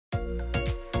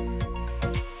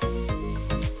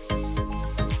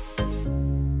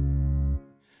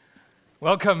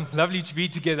Welcome, lovely to be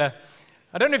together.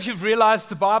 I don't know if you've realized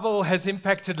the Bible has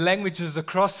impacted languages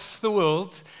across the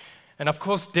world, and of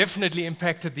course, definitely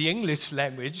impacted the English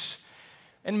language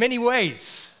in many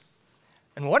ways.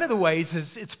 And one of the ways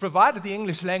is it's provided the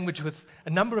English language with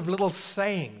a number of little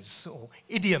sayings or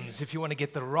idioms, if you want to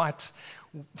get the right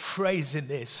phrase in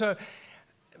there. So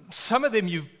some of them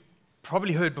you've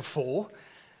probably heard before,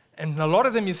 and a lot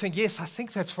of them you think, yes, I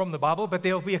think that's from the Bible, but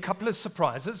there'll be a couple of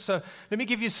surprises. So let me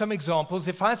give you some examples.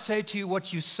 If I say to you,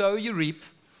 what you sow, you reap,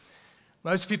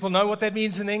 most people know what that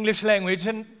means in the English language,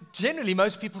 and generally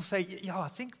most people say, yeah, I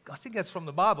think that's from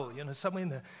the Bible, somewhere in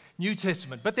the New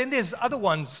Testament. But then there's other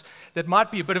ones that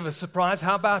might be a bit of a surprise.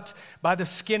 How about by the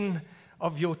skin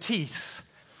of your teeth?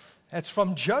 That's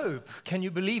from Job. Can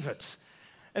you believe it?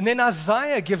 And then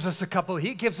Isaiah gives us a couple.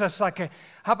 He gives us how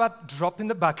about drop in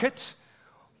the bucket?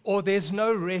 Or there's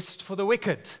no rest for the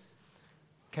wicked.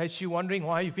 In case you're wondering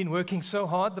why you've been working so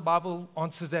hard, the Bible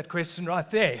answers that question right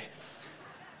there.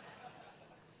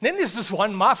 Then there's this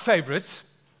one, my favorite.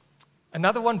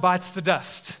 Another one bites the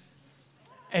dust.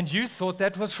 And you thought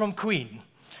that was from Queen.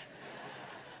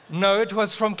 No, it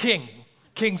was from King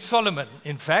Solomon,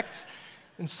 in fact,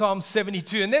 in Psalm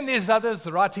 72. And then there's others,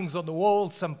 the writings on the wall.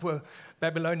 Some poor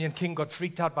Babylonian king got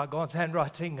freaked out by God's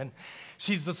handwriting, and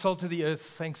she's the salt of the earth,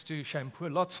 thanks to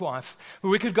poor Lot's wife. But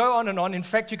we could go on and on. In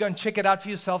fact, you go and check it out for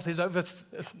yourself. There's over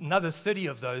another 30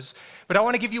 of those. But I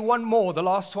want to give you one more, the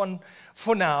last one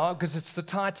for now, because it's the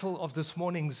title of this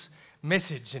morning's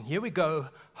message. And here we go,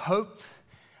 hope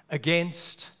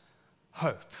against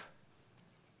hope.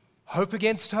 Hope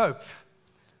against hope.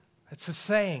 It's a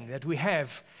saying that we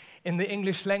have in the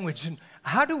English language. And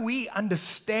how do we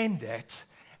understand that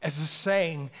as a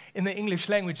saying in the English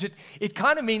language? It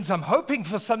kind of means I'm hoping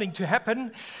for something to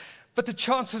happen, but the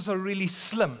chances are really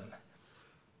slim.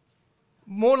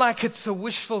 More like it's a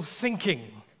wishful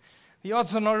thinking. The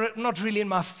odds are not really in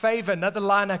my favor. Another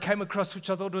line I came across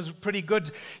which I thought was pretty good.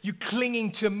 You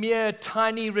clinging to a mere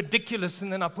tiny, ridiculous,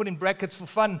 and then I put in brackets for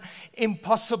fun,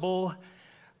 impossible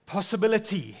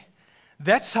possibility.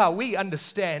 That's how we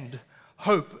understand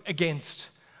hope against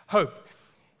hope.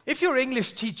 If you're an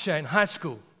English teacher in high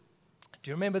school, do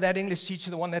you remember that English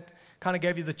teacher, the one that kind of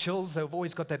gave you the chills? They've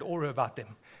always got that aura about them.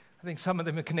 I think some of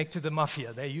them are connected to the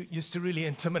mafia. They used to really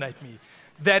intimidate me.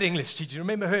 That English teacher,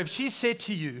 remember her? If she said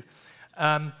to you,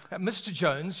 Mr.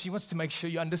 Jones, she wants to make sure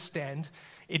you understand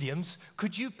idioms,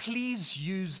 could you please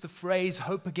use the phrase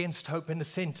hope against hope in a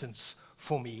sentence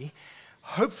for me?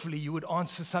 Hopefully you would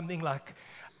answer something like,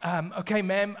 okay,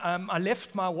 ma'am, I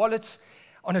left my wallet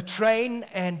on a train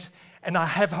and I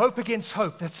have hope against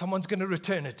hope that someone's going to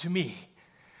return it to me.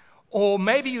 Or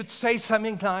maybe you'd say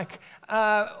something like,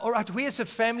 all right, we as a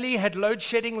family had load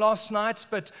shedding last night,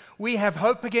 but we have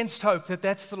hope against hope that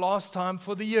that's the last time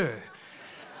for the year.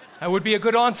 That would be a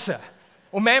good answer.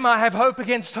 Or, ma'am, I have hope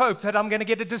against hope that I'm going to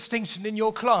get a distinction in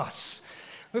your class.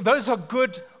 Those are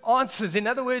good answers. In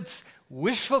other words,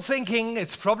 wishful thinking,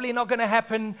 it's probably not going to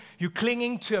happen. You're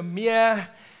clinging to a mere,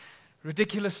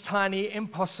 ridiculous, tiny,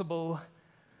 impossible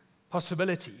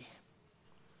possibility.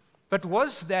 But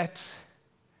was that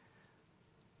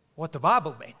what the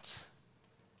Bible meant?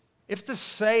 If the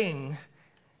saying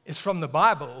is from the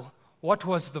Bible, what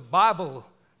was the Bible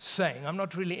saying? I'm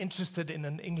not really interested in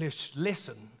an English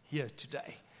lesson here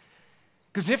today.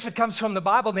 Because if it comes from the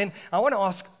Bible, then I want to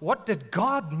ask, what did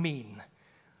God mean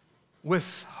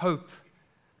with hope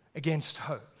against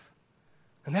hope?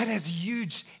 And that has a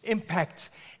huge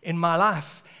impact in my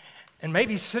life. And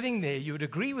maybe sitting there, you would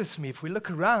agree with me, if we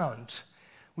look around,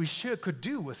 we sure could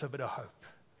do with a bit of hope.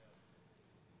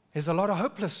 There's a lot of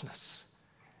hopelessness.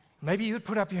 Maybe you'd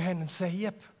put up your hand and say,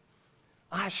 yep,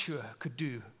 I sure could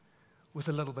do with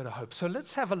a little bit of hope. So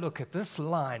let's have a look at this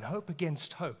line, hope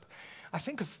against hope. I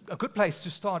think a good place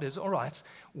to start is, all right,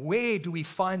 where do we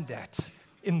find that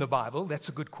in the Bible? That's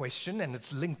a good question, and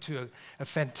it's linked to a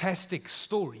fantastic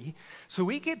story. So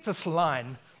we get this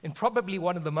line in probably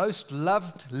one of the most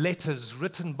loved letters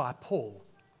written by Paul.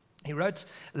 He wrote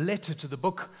a letter to the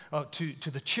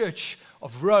to the church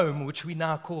of Rome, which we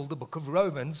now call the book of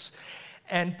Romans.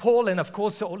 And Paul, and of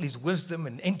course all his wisdom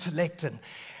and intellect, and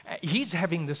he's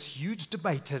having this huge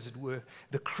debate, as it were.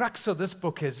 The crux of this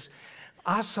book is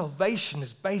our salvation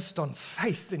is based on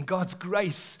faith in God's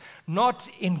grace, not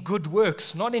in good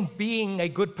works, not in being a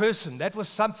good person. That was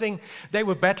something they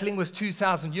were battling with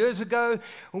 2,000 years ago.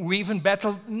 We even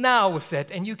battle now with that.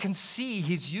 And you can see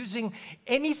he's using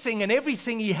anything and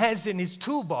everything he has in his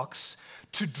toolbox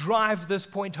to drive this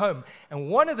point home. And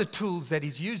one of the tools that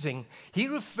he's using, he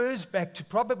refers back to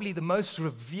probably the most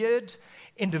revered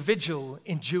individual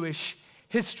in Jewish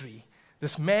history,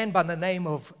 this man by the name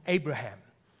of Abraham.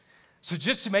 So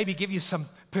just to maybe give you some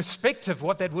perspective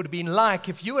what that would have been like,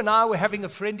 if you and I were having a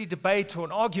friendly debate or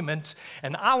an argument,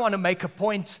 and I want to make a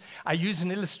point, I use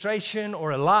an illustration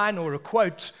or a line or a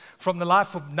quote from the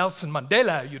life of Nelson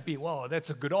Mandela, you'd be, wow, that's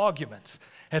a good argument.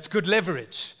 That's good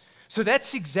leverage. So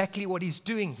that's exactly what he's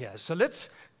doing here. So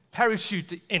let's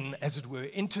parachute in, as it were,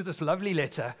 into this lovely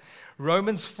letter,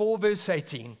 Romans 4, verse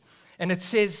 18. And it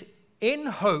says, in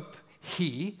hope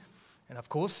he, and of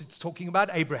course it's talking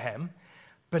about Abraham,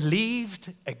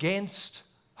 believed against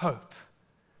hope.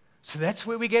 So that's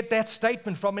where we get that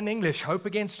statement from in English, hope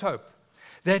against hope,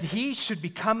 that he should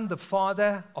become the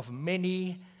father of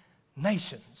many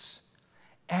nations,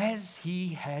 as he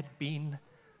had been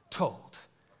told.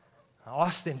 I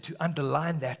asked them to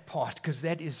underline that part because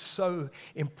that is so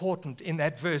important in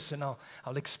that verse, and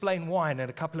I'll explain why in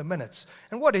a couple of minutes.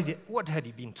 And what had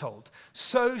he been told?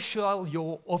 So shall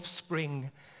your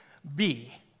offspring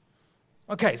be.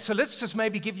 Okay, so let's just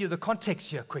maybe give you the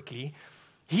context here quickly.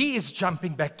 He is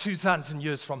jumping back 2,000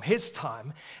 years from his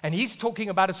time, and he's talking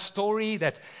about a story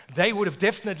that they would have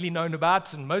definitely known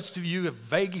about, and most of you have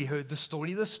vaguely heard the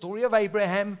story of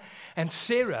Abraham and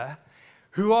Sarah,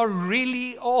 who are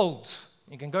really old.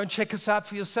 You can go and check this out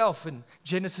for yourself in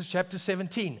Genesis chapter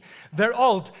 17. They're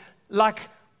old, like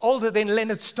older than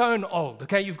Leonard Stone old,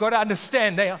 okay? You've got to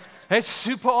understand, they're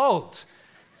super old.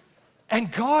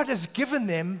 And God has given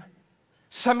them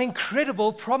some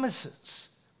incredible promises.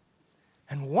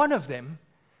 And one of them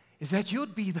is that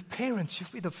you'd be the parents,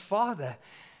 you'd be the father,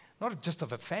 not just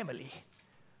of a family,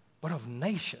 but of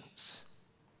nations.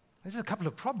 There's a couple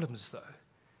of problems, though.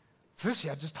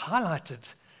 Firstly, I just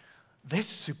highlighted they're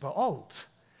super old.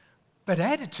 But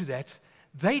added to that,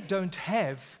 they don't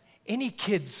have any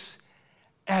kids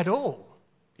at all.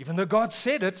 Even though God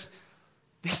said it,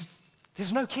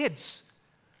 there's no kids.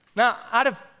 Now, out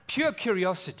of pure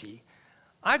curiosity,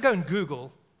 I go and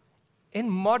Google, in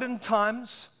modern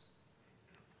times,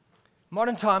 what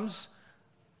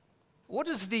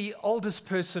is the oldest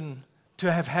person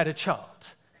to have had a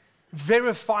child?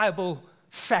 Verifiable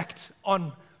fact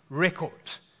on record.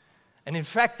 And in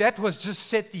fact, that was just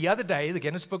set the other day. The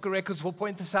Guinness Book of Records will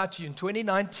point this out to you in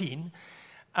 2019.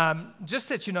 Just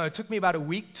that you know, it took me about a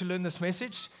week to learn this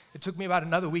message. It took me about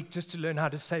another week just to learn how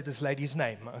to say this lady's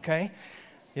name, okay?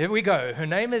 Here we go. Her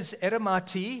name is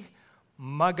Eramati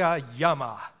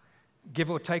Magayama, give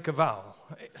or take a vowel,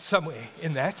 somewhere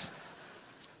in that.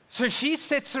 So she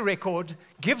sets a record,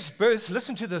 gives birth,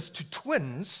 listen to this, to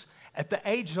twins at the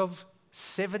age of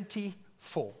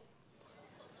 74.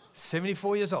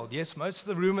 74 years old. Yes, most of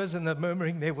the rumors and the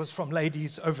murmuring there was from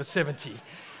ladies over 70.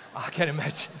 I can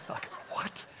imagine. Like,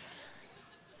 what?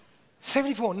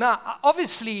 74. Now,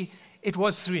 obviously, it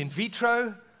was through in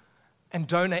vitro and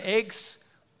donor eggs,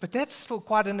 but that's still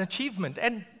quite an achievement.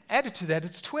 And added to that,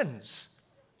 it's twins,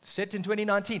 set in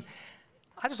 2019.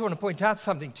 I just want to point out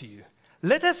something to you.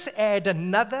 Let us add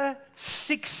another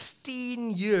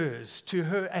 16 years to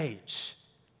her age,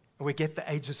 and we get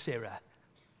the age of Sarah,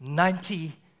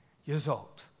 90 years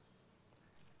old.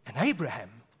 And Abraham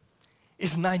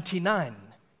is 99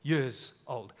 years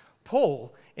old.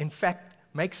 Paul, in fact,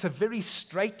 makes a very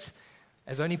straight,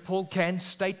 as only Paul can,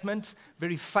 statement,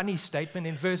 very funny statement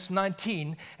in verse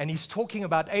 19, and he's talking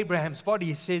about Abraham's body.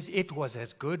 He says, it was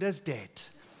as good as dead.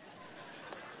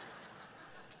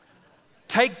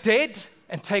 Take dead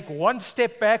and take one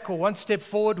step back or one step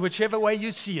forward, whichever way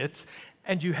you see it,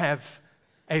 and you have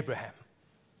Abraham.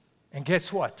 And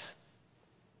guess what?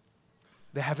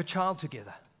 They have a child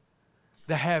together.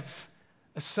 They have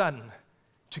a son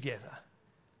together.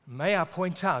 May I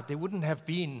point out, there wouldn't have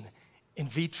been in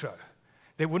vitro.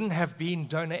 There wouldn't have been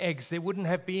donor eggs. There wouldn't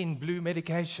have been blue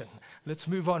medication. Let's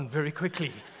move on very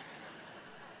quickly.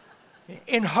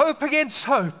 In hope against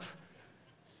hope,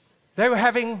 they were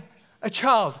having a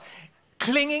child,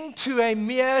 clinging to a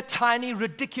mere tiny,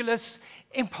 ridiculous,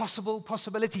 impossible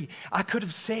possibility. I could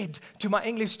have said to my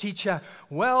English teacher,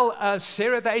 well,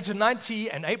 Sarah at the age of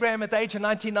 90 and Abraham at the age of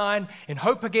 99, in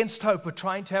hope against hope, were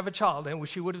trying to have a child. And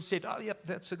she would have said, oh, yep,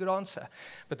 that's a good answer.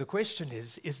 But the question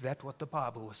is that what the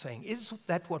Bible was saying? Is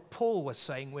that what Paul was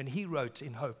saying when he wrote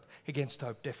in hope against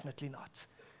hope? Definitely not.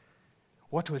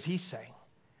 What was he saying?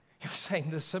 He was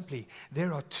saying this simply,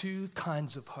 there are two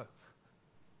kinds of hope.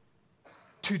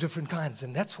 Two different kinds.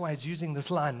 And that's why he's using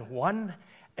this line, one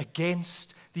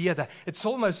against the other. It's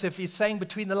almost as if he's saying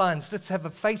between the lines, let's have a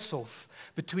face-off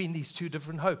between these two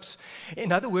different hopes.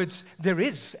 In other words, there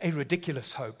is a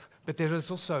ridiculous hope, but there is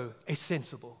also a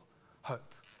sensible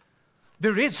hope.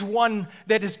 There is one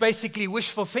that is basically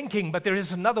wishful thinking, but there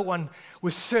is another one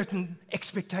with certain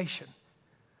expectation.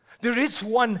 There is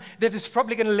one that is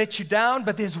probably going to let you down,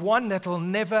 but there's one that will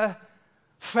never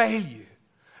fail you.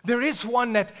 There is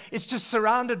one that is just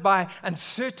surrounded by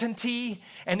uncertainty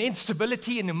and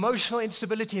instability and emotional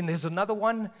instability, and there's another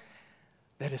one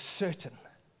that is certain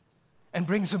and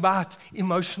brings about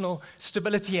emotional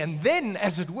stability. And then,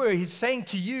 as it were, he's saying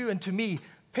to you and to me,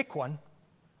 pick one,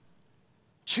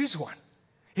 choose one.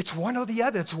 It's one or the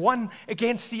other. It's one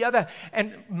against the other.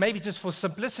 And maybe just for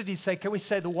simplicity's sake, can we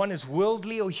say the one is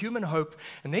worldly or human hope?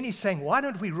 And then he's saying, why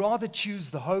don't we rather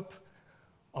choose the hope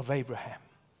of Abraham?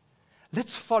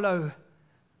 Let's follow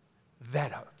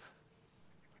that hope.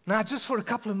 Now, just for a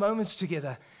couple of moments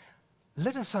together,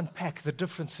 let us unpack the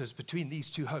differences between these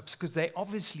two hopes, because they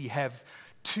obviously have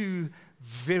two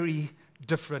very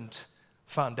different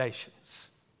foundations.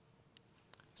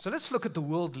 So let's look at the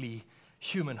worldly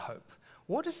human hope.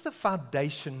 What is the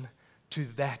foundation to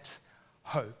that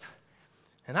hope?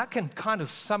 And I can kind of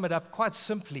sum it up quite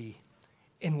simply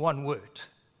in one word.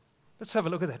 Let's have a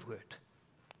look at that word.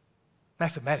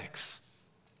 Mathematics.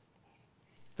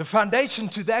 The foundation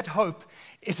to that hope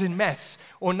is in maths.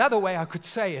 Or another way I could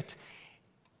say it,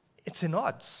 it's in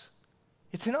odds.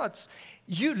 It's in odds.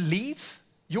 You leave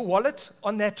your wallet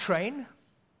on that train,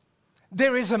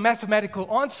 there is a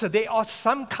mathematical answer. There are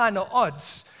some kind of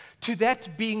odds to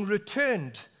that being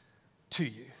returned to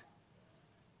you.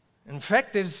 In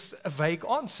fact, there's a vague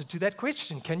answer to that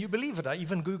question. Can you believe it? I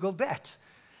even Googled that.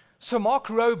 So Mark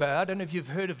Rober, I don't know if you've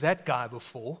heard of that guy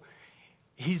before.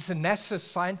 He's a NASA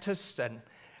scientist and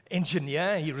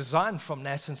engineer. He resigned from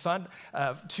NASA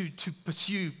to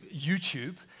pursue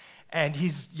YouTube. And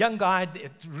he's a young guy,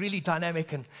 really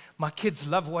dynamic, and my kids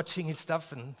love watching his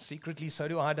stuff, and secretly so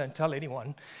do I, don't tell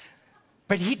anyone.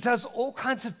 But he does all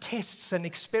kinds of tests and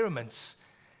experiments,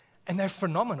 and they're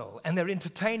phenomenal, and they're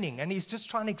entertaining, and he's just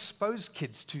trying to expose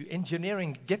kids to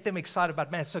engineering, get them excited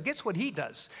about math. So guess what he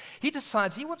does? He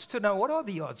decides he wants to know what are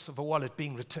the odds of a wallet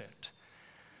being returned.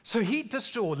 So he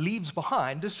leaves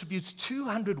behind, distributes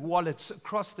 200 wallets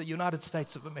across the United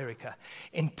States of America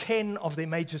in 10 of their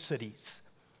major cities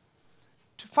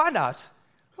to find out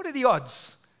what are the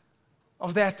odds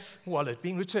of that wallet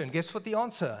being returned. Guess what the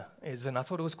answer is? And I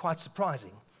thought it was quite surprising.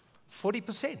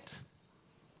 40%.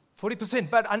 40%.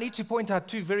 But I need to point out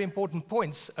two very important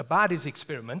points about his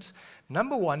experiment.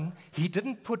 Number one, he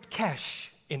didn't put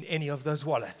cash in any of those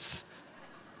wallets.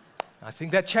 I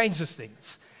think that changes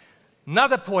things.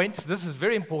 Another point, this is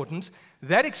very important,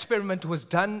 that experiment was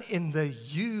done in the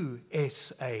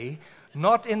USA,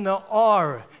 not in the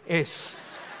RSA.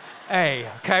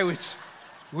 Okay,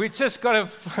 we just got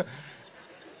to...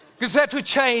 Because that would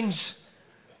change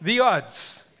the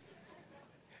odds.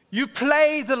 You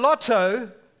play the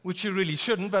lotto, which you really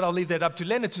shouldn't, but I'll leave that up to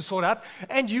Leonard to sort out,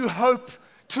 and you hope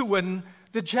to win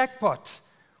the jackpot.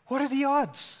 What are the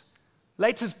odds?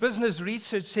 Latest business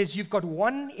research says you've got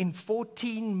 1 in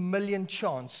 14 million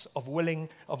chance of winning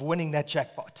that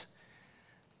jackpot.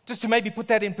 Just to maybe put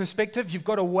that in perspective, you've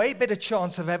got a way better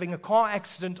chance of having a car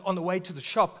accident on the way to the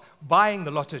shop buying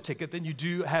the lotto ticket than you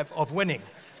do have of winning.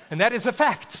 And that is a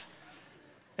fact.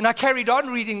 And I carried on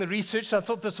reading the research. I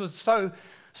thought this was so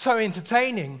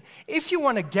entertaining. If you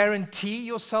want to guarantee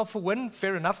yourself a win,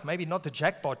 fair enough, maybe not the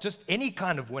jackpot, just any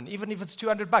kind of win, even if it's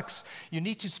 $200, you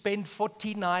need to spend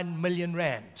 49 million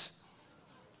rand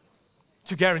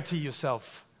to guarantee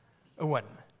yourself a win.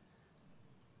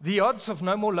 The odds of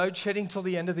no more load shedding till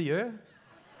the end of the year?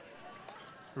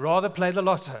 Rather play the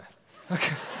lotto.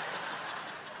 Okay.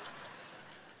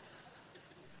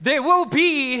 There will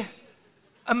be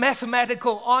a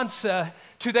mathematical answer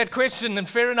to that question, and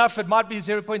fair enough, it might be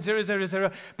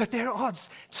 0.000, but there are odds.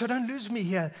 So don't lose me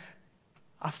here.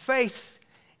 Our faith,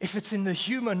 if it's in the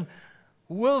human,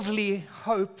 worldly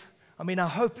hope, our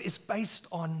hope is based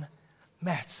on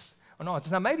maths, on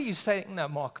odds. Now, maybe you say, no,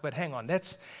 Mark, but hang on,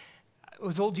 that's,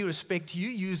 with all due respect, you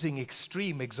using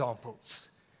extreme examples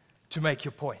to make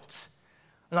your point.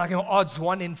 Like odds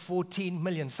 1 in 14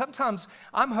 million. Sometimes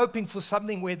I'm hoping for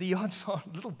something where the odds are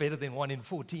a little better than 1 in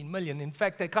 14 million. In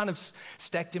fact, they're kind of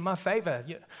stacked in my favor.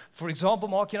 For example,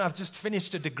 Mark, I've just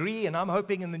finished a degree, and I'm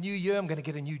hoping in the new year I'm going to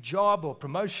get a new job or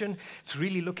promotion. It's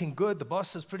really looking good. The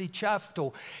boss is pretty chuffed.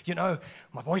 Or,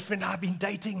 my boyfriend and I have been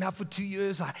dating now for 2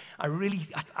 years.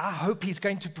 I hope he's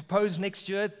going to propose next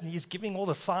year. He's giving all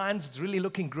the signs. It's really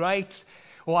looking great.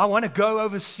 Or I want to go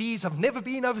overseas. I've never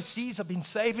been overseas. I've been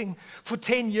saving for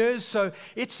 10 years, so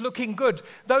it's looking good.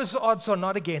 Those odds are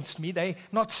not against me. They're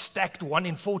not stacked 1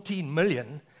 in 14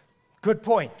 million. Good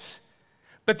point.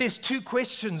 But there's two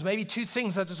questions, maybe two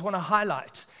things I just want to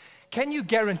highlight. Can you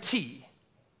guarantee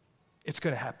it's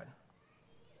going to happen?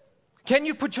 Can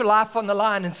you put your life on the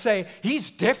line and say,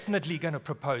 he's definitely going to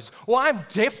propose, or I'm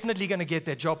definitely going to get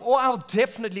that job, or I'll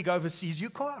definitely go overseas? You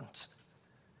can't.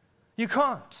 You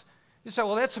can't. You say,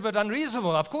 well, that's a bit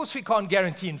unreasonable. Of course we can't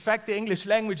guarantee. In fact, the English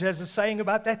language has a saying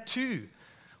about that too,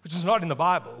 which is not in the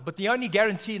Bible. But the only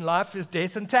guarantee in life is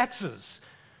death and taxes.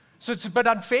 So it's a bit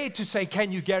unfair to say,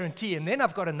 can you guarantee? And then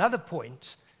I've got another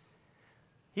point.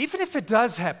 Even if it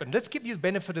does happen, let's give you the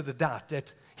benefit of the doubt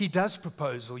that he does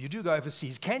propose or you do go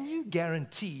overseas. Can you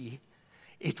guarantee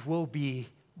it will be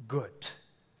good?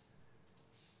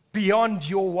 Beyond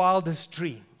your wildest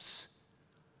dreams.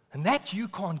 And that you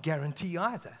can't guarantee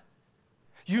either.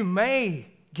 You may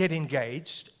get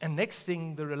engaged, and next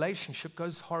thing, the relationship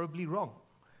goes horribly wrong.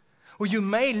 Or you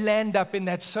may land up in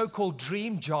that so-called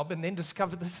dream job and then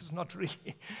discover this is not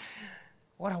really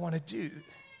what I want to do.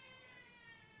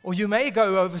 Or you may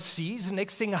go overseas, and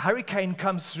next thing, a hurricane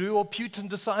comes through, or Putin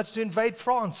decides to invade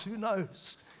France. Who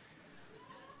knows?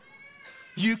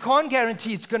 You can't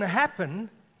guarantee it's going to happen,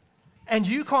 and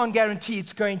you can't guarantee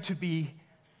it's going to be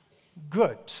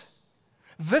good.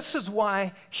 This is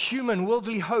why human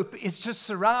worldly hope is just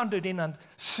surrounded in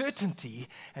uncertainty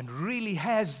and really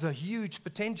has the huge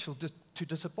potential to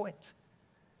disappoint.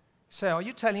 So, are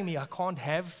you telling me I can't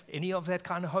have any of that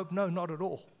kind of hope? No, not at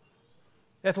all.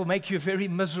 That'll make you a very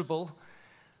miserable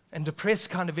and depressed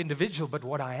kind of individual. But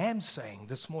what I am saying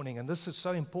this morning, and this is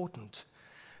so important,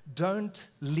 don't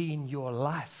lean your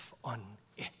life on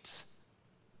it.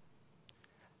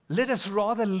 Let us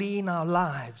rather lean our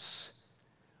lives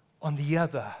on the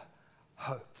other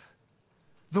hope,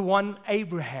 the one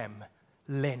Abraham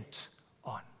leant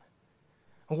on.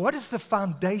 What is the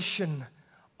foundation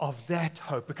of that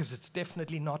hope? Because it's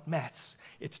definitely not maths.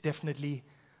 It's definitely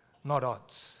not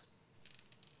odds.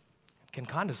 I can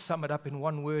kind of sum it up in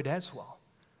one word as well.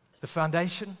 The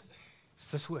foundation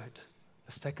is this word.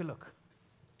 Let's take a look.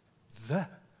 The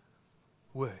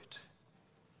Word.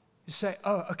 You say,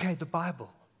 oh, okay, the Bible.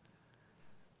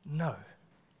 No,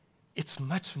 it's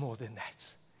much more than that.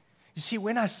 You see,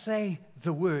 when I say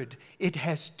the Word, it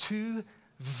has two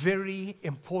very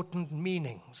important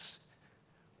meanings.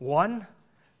 One,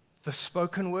 the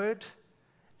spoken word,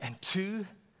 and two,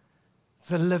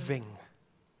 the living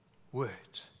word.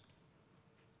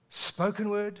 Spoken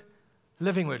word,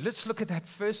 living word. Let's look at that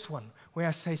first one where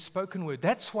I say spoken word.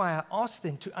 That's why I asked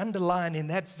them to underline in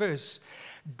that verse,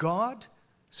 God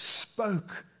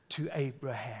spoke to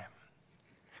Abraham.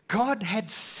 God had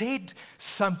said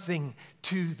something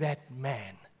to that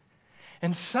man.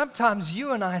 And sometimes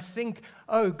you and I think,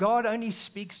 oh, God only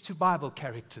speaks to Bible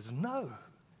characters. No.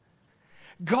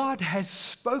 God has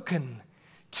spoken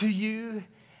to you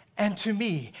and to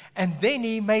me. And then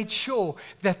he made sure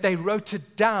that they wrote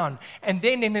it down. And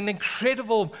then in an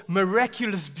incredible,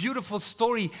 miraculous, beautiful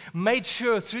story, made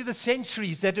sure through the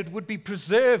centuries that it would be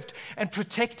preserved and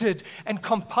protected and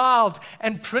compiled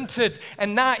and printed.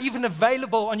 And now even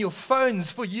available on your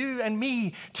phones for you and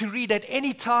me to read at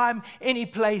any time, any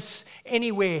place,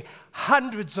 anywhere.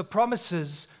 Hundreds of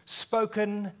promises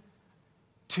spoken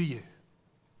to you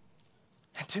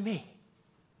and to me.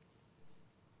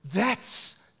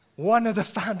 That's one of the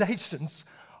foundations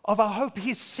of our hope.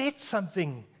 He said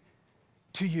something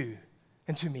to you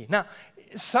and to me. Now,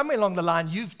 somewhere along the line,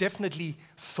 you've definitely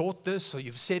thought this or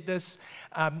you've said this.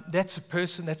 That's a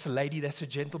person, that's a lady, that's a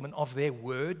gentleman of their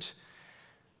word.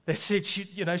 They said, she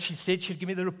said she'd give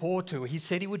me the report, or he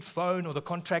said he would phone, or the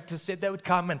contractor said they would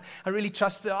come, and I really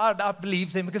trust them. I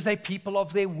believe them because they're people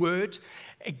of their word.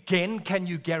 Again, can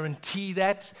you guarantee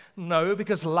that? No,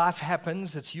 because life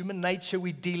happens. It's human nature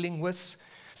we're dealing with.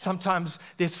 Sometimes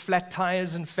there's flat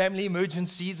tires and family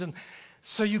emergencies, and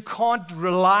so you can't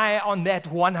rely on that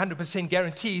 100%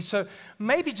 guarantee. So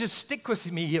maybe just stick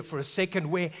with me here for a second,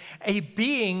 where a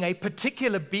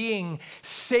particular being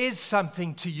says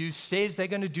something to you, says they're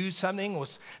going to do something or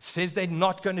says they're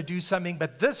not going to do something,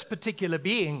 but this particular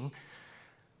being,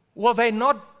 well, they're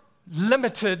not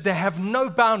limited. They have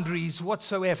no boundaries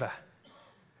whatsoever.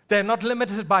 They're not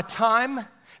limited by time.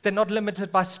 They're not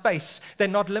limited by space. They're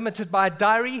not limited by a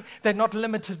diary. They're not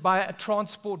limited by a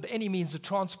transport, any means of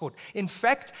transport. In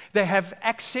fact, they have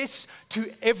access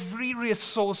to every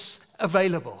resource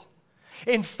available.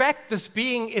 In fact, this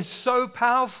being is so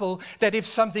powerful that if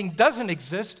something doesn't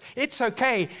exist, it's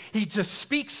okay. He just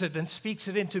speaks it and speaks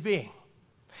it into being.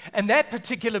 And that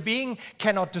particular being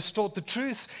cannot distort the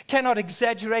truth, cannot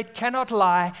exaggerate, cannot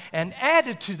lie. And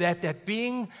added to that, that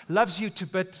being loves you to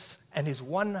bits and is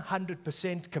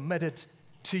 100% committed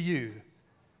to you.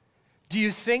 Do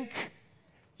you think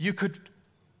you could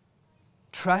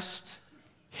trust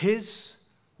his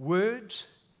word?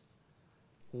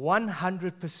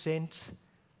 100%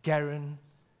 guaranteed.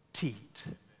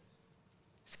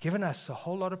 He's given us a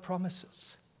whole lot of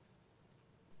promises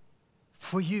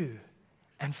for you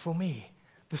and for me.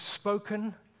 The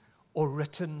spoken or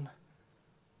written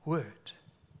word.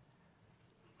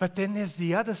 But then there's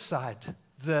the other side,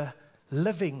 the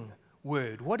living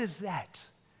word. What is that?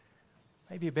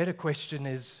 Maybe a better question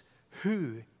is,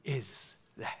 who is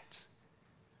that?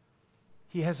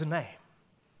 He has a name,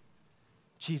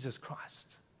 Jesus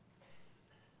Christ.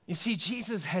 You see,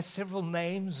 Jesus has several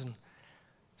names and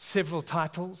several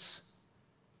titles.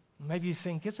 Maybe you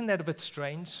think, isn't that a bit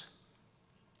strange?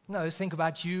 No, think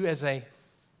about you as a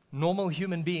normal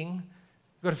human being.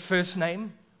 You've got a first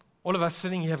name. All of us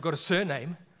sitting here have got a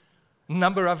surname. A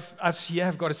number of us here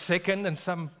have got a second and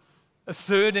some a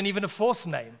third and even a fourth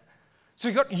name. So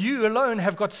you alone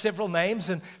have got several names,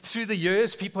 and through the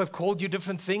years, people have called you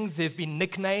different things. There have been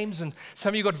nicknames, and some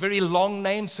of you got very long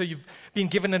names, so you've been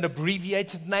given an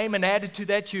abbreviated name, and added to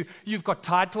that, you've got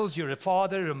titles. You're a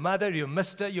father, a mother, you're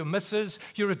Mr., you're Mrs.,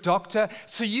 you're a doctor.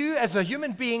 So you, as a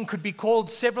human being, could be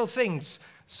called several things.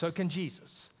 So can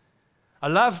Jesus. I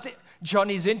loved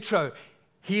Johnny's intro.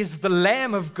 He is the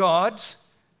Lamb of God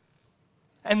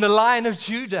and the Lion of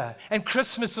Judah. And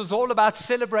Christmas was all about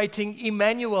celebrating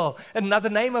Emmanuel, another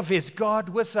name of his, God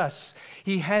with us.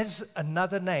 He has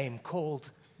another name called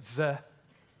the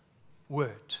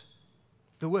Word.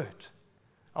 The Word.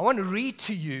 I want to read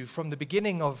to you from the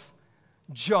beginning of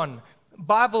John.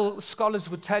 Bible scholars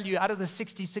would tell you out of the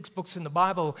 66 books in the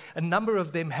Bible, a number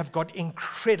of them have got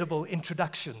incredible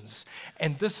introductions.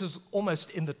 And this is almost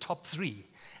in the top 3.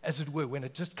 As it were, when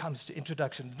it just comes to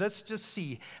introduction. Let's just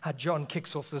see how John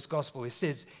kicks off this gospel. He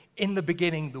says, in the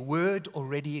beginning, the Word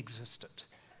already existed.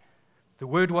 The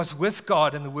Word was with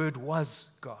God, and the Word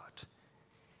was God.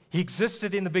 He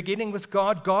existed in the beginning with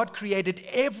God. God created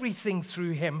everything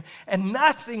through him, and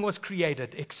nothing was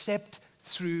created except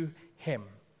through him.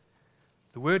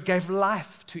 The Word gave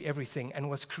life to everything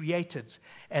and was created.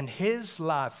 And his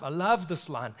life, I love this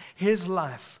line, his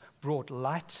life brought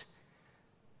light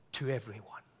to everyone.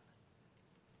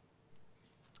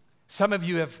 Some of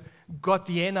you have got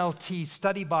the NLT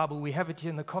study Bible. We have it here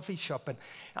in the coffee shop, and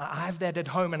I have that at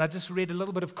home, and I just read a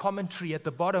little bit of commentary at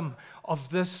the bottom of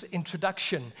this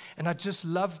introduction, and I just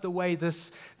love the way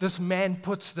this man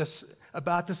puts this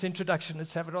about this introduction.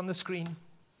 Let's have it on the screen.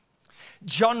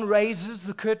 John raises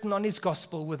the curtain on his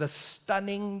gospel with a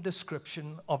stunning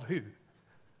description of who?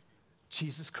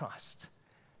 Jesus Christ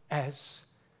as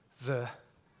the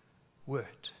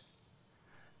Word.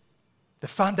 The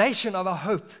foundation of our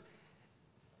hope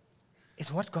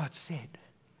is what God said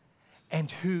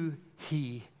and who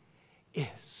he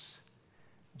is.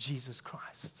 Jesus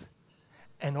Christ.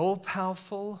 An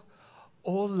all-powerful,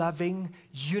 all-loving,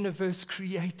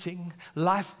 universe-creating,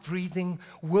 life-breathing,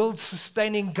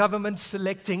 world-sustaining,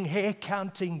 government-selecting,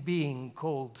 hair-counting being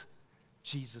called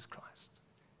Jesus Christ.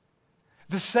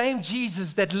 The same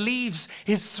Jesus that leaves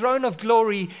his throne of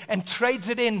glory and trades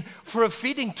it in for a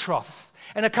feeding trough.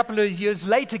 And a couple of years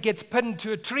later gets pinned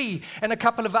to a tree, and a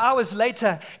couple of hours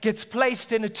later gets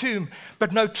placed in a tomb.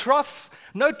 But no trough,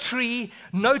 no tree,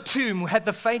 no tomb had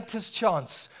the faintest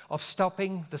chance of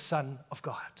stopping the Son of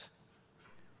God.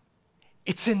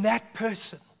 It's in that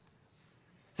person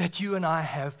that you and I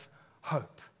have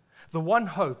hope. The one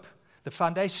hope, the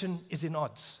foundation is in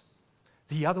odds.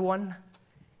 The other one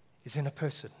is in a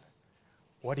person.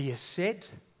 What he has said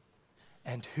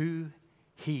and who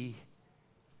he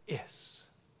is.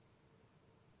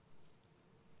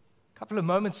 A couple of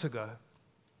moments ago,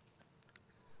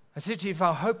 I said to you, if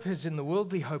our hope is in the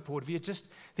worldly hope, or if you just,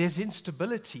 there's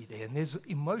instability there, and there's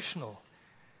emotional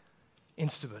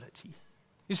instability.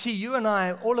 You see, you and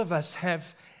I, all of us,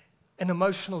 have an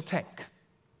emotional tank.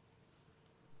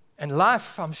 And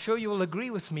life, I'm sure you will agree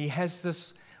with me, has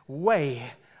this way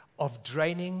of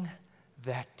draining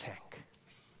that tank.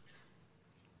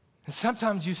 And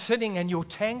sometimes you're sitting and your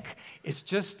tank is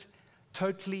just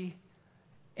totally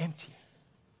empty.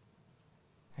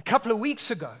 A couple of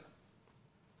weeks ago,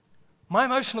 my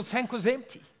emotional tank was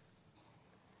empty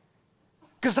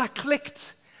because I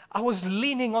clicked. I was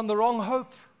leaning on the wrong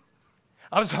hope.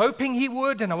 I was hoping he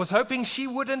would, and I was hoping she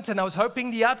wouldn't, and I was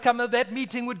hoping the outcome of that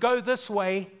meeting would go this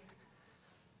way.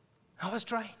 I was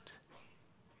drained.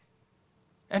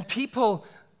 And people,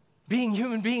 being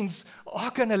human beings,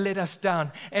 are going to let us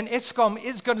down. And Eskom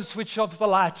is going to switch off the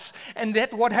lights. And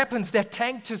what happens, that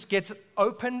tank just gets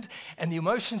opened and the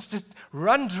emotions just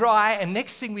run dry. And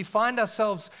next thing we find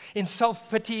ourselves in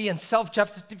self-pity and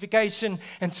self-justification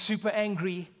and super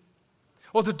angry.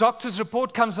 Or the doctor's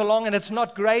report comes along and it's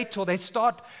not great. Or they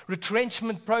start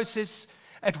retrenchment process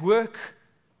at work.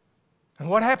 And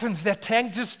what happens? That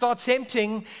tank just starts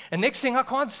emptying. And next thing, I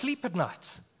can't sleep at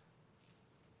night.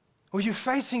 Or you're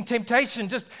facing temptation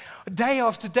just day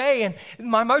after day, and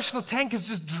my emotional tank is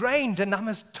just drained, and I'm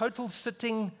a total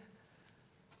sitting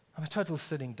I'm a total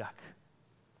sitting duck.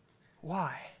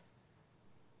 Why?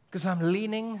 Because I'm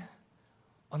leaning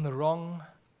on the wrong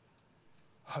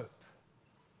hope.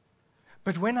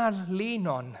 But when I lean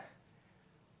on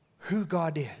who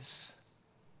God is,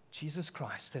 Jesus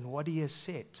Christ, and what He has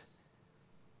said,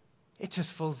 it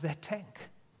just fills that tank.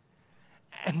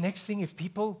 And next thing, if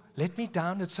people let me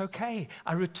down, it's okay.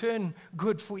 I return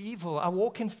good for evil. I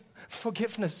walk in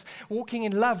forgiveness, walking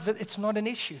in love. It's not an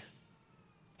issue.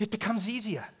 It becomes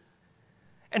easier.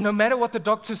 And no matter what the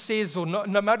doctor says or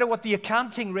no matter what the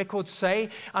accounting records say,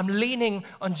 I'm leaning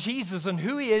on Jesus and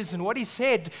who He is and what He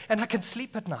said, and I can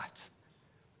sleep at night.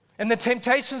 And the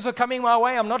temptations are coming my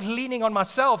way. I'm not leaning on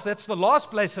myself. That's the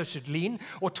last place I should lean,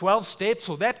 or 12 steps,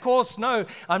 or that course. No,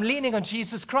 I'm leaning on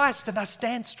Jesus Christ, and I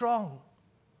stand strong.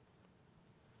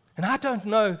 And I don't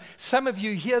know, some of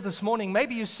you here this morning,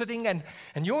 maybe you're sitting and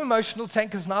your emotional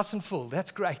tank is nice and full.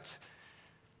 That's great.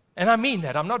 And I mean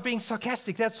that. I'm not being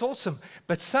sarcastic. That's awesome.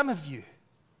 But some of you,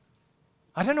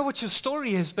 I don't know what your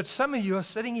story is, but some of you are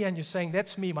sitting here and you're saying,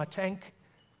 that's me, my tank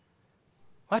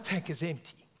is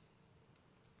empty.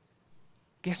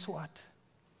 Guess what?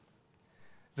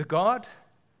 The God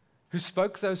who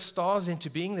spoke those stars into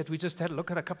being that we just had a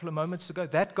look at a couple of moments ago,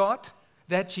 that God,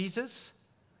 that Jesus,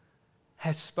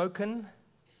 has spoken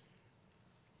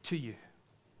to you.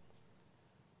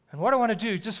 And what I want to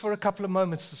do, just for a couple of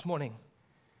moments this morning,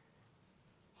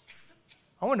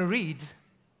 I want to read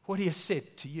what He has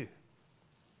said to you.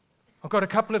 I've got a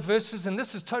couple of verses, and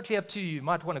this is totally up to you. You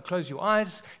might want to close your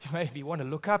eyes. You maybe want to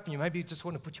look up, and you maybe just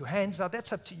want to put your hands out.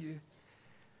 That's up to you.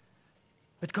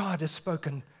 But God has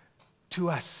spoken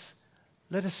to us.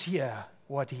 Let us hear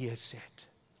what He has said.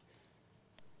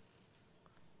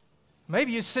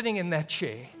 Maybe you're sitting in that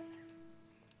chair,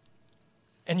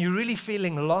 and you're really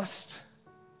feeling lost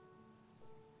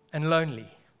and lonely.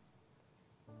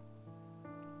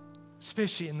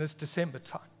 Especially in this December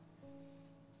time.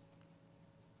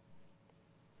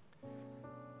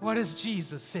 What has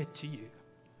Jesus said to you?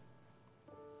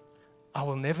 I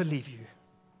will never leave you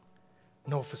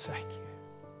nor forsake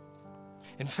you.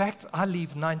 In fact, I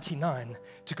leave 99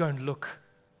 to go and look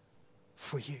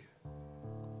for you.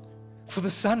 For the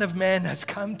Son of Man has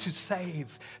come to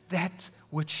save that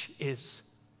which is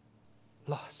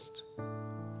lost.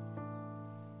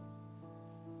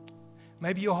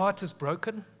 Maybe your heart is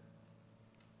broken.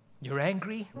 You're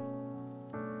angry,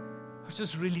 or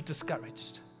just really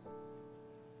discouraged.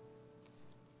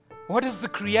 What has the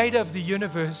Creator of the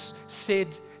universe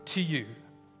said to you?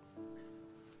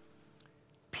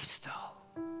 Be still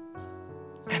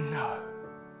and know.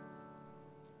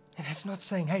 And it's not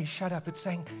saying, hey, shut up. It's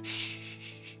saying, shh,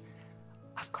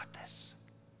 I've got this.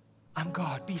 I'm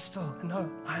God. Be still. No,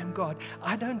 I am God.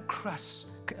 I don't crush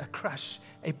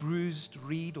a bruised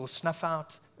reed or snuff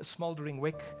out a smoldering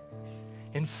wick.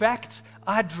 In fact,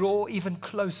 I draw even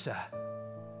closer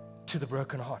to the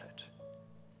brokenhearted.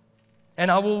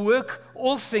 And I will work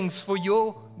all things for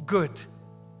your good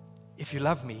if you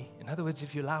love me. In other words,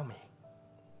 if you allow me.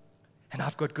 And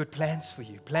I've got good plans for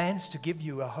you, plans to give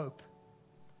you a hope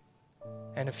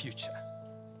and a future.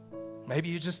 Maybe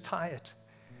you're just tired.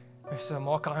 So,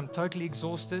 Mark, I'm totally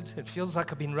exhausted. It feels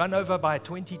like I've been run over by a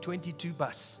 2022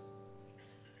 bus.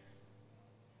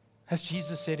 Has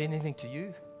Jesus said anything to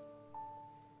you?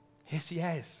 Yes, He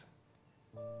has.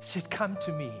 He said, come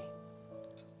to me,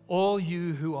 all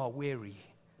you who are weary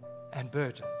and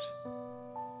burdened.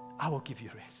 I will give you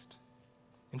rest.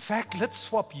 In fact, let's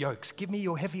swap yokes. Give me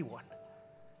your heavy one,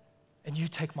 and you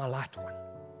take my light one.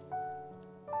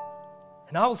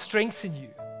 And I will strengthen you,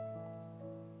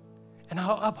 and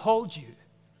I'll uphold you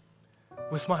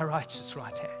with my righteous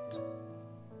right hand.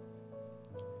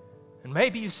 And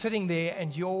maybe you're sitting there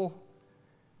and your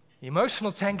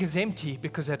emotional tank is empty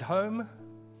because at home,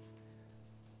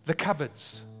 the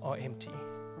cupboards are empty.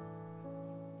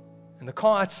 And the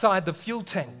car outside, the fuel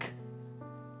tank,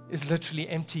 is literally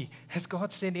empty. Has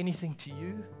God said anything to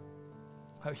you?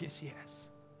 Oh, yes, He has.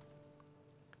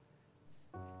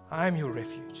 I am your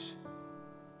refuge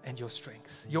and your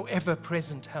strength, your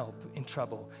ever-present help in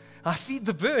trouble. I feed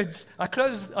the birds, I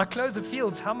clothe the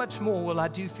fields. How much more will I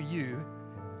do for you,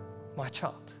 my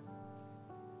child?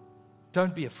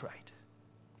 Don't be afraid.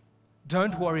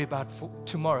 Don't worry about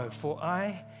tomorrow, for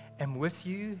I am with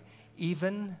you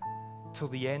even till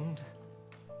the end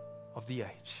of the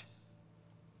age.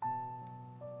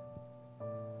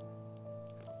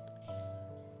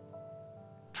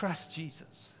 Trust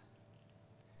Jesus,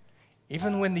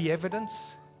 even when the evidence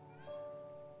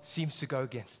seems to go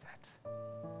against that.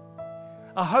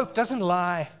 Our hope doesn't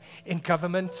lie in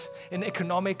government, in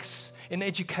economics, in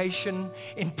education,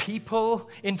 in people,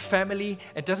 in family.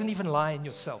 It doesn't even lie in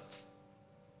yourself.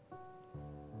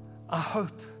 our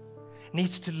hope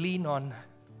needs to lean on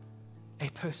a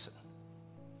person,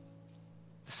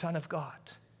 the Son of God,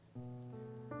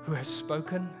 who has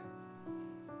spoken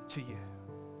to you.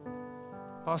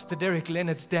 Pastor Derek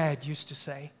Leonard's dad used to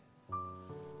say,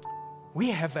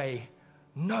 we have a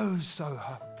no-so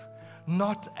hope,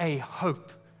 not a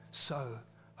hope-so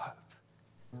hope.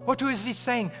 What was he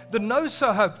saying? The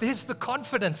no-so hope, there's the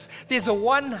confidence. There's a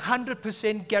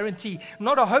 100% guarantee,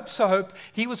 not a hope-so hope.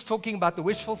 He was talking about the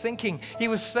wishful thinking. He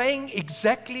was saying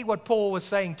exactly what Paul was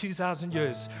saying 2,000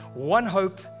 years. One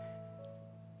hope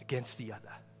against the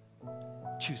other.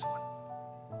 Choose one.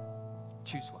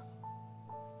 Choose one.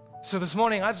 So this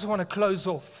morning, I just want to close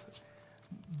off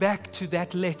back to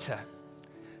that letter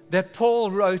that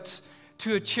Paul wrote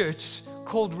to a church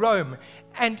called Rome.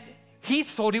 And he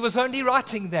thought he was only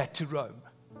writing that to Rome.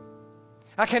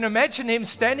 I can imagine him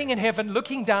standing in heaven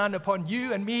looking down upon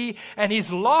you and me, and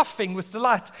he's laughing with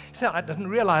delight. He said, I didn't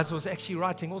realize I was actually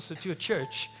writing also to a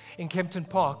church in Kempton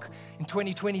Park in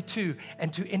 2022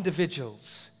 and to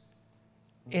individuals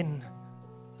in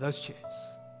those chairs.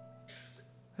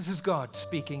 This is God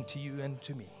speaking to you and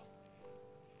to me.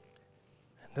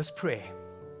 And this prayer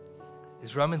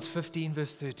is Romans 15,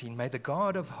 verse 13. May the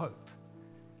God of hope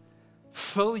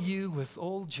fill you with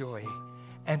all joy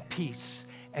and peace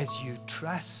as you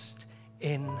trust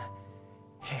in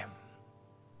Him.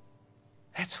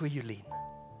 That's where you lean.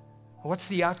 What's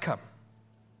the outcome?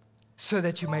 So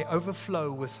that you may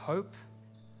overflow with hope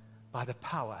by the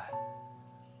power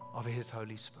of His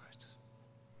Holy Spirit.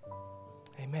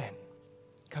 Amen.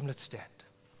 Come, let's stand.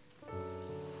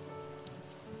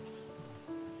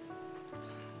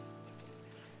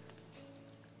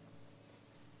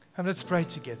 And let's pray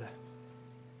together.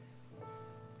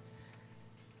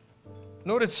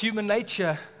 Lord, it's human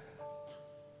nature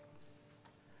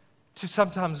to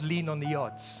sometimes lean on the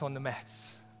odds, on the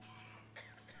maths.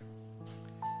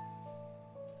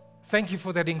 Thank you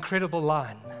for that incredible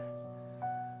line,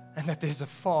 and that there's a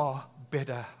far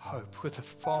better hope with a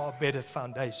far better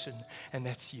foundation, and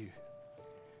that's you.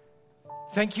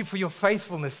 Thank you for your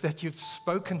faithfulness that you've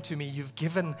spoken to me. You've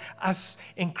given us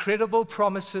incredible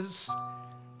promises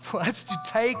for us to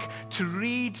take, to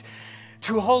read,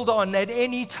 to hold on at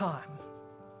any time.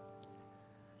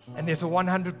 And there's a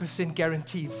 100%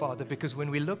 guarantee, Father, because when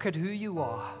we look at who you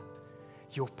are,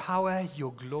 your power,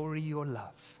 your glory, your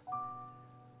love,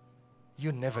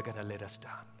 you're never going to let us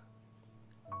down.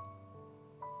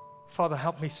 Father,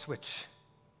 help me switch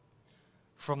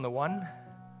from the one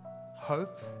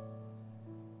hope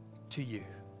to you.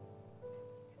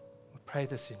 We pray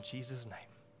this in Jesus'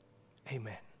 name.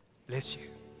 Amen. Bless you.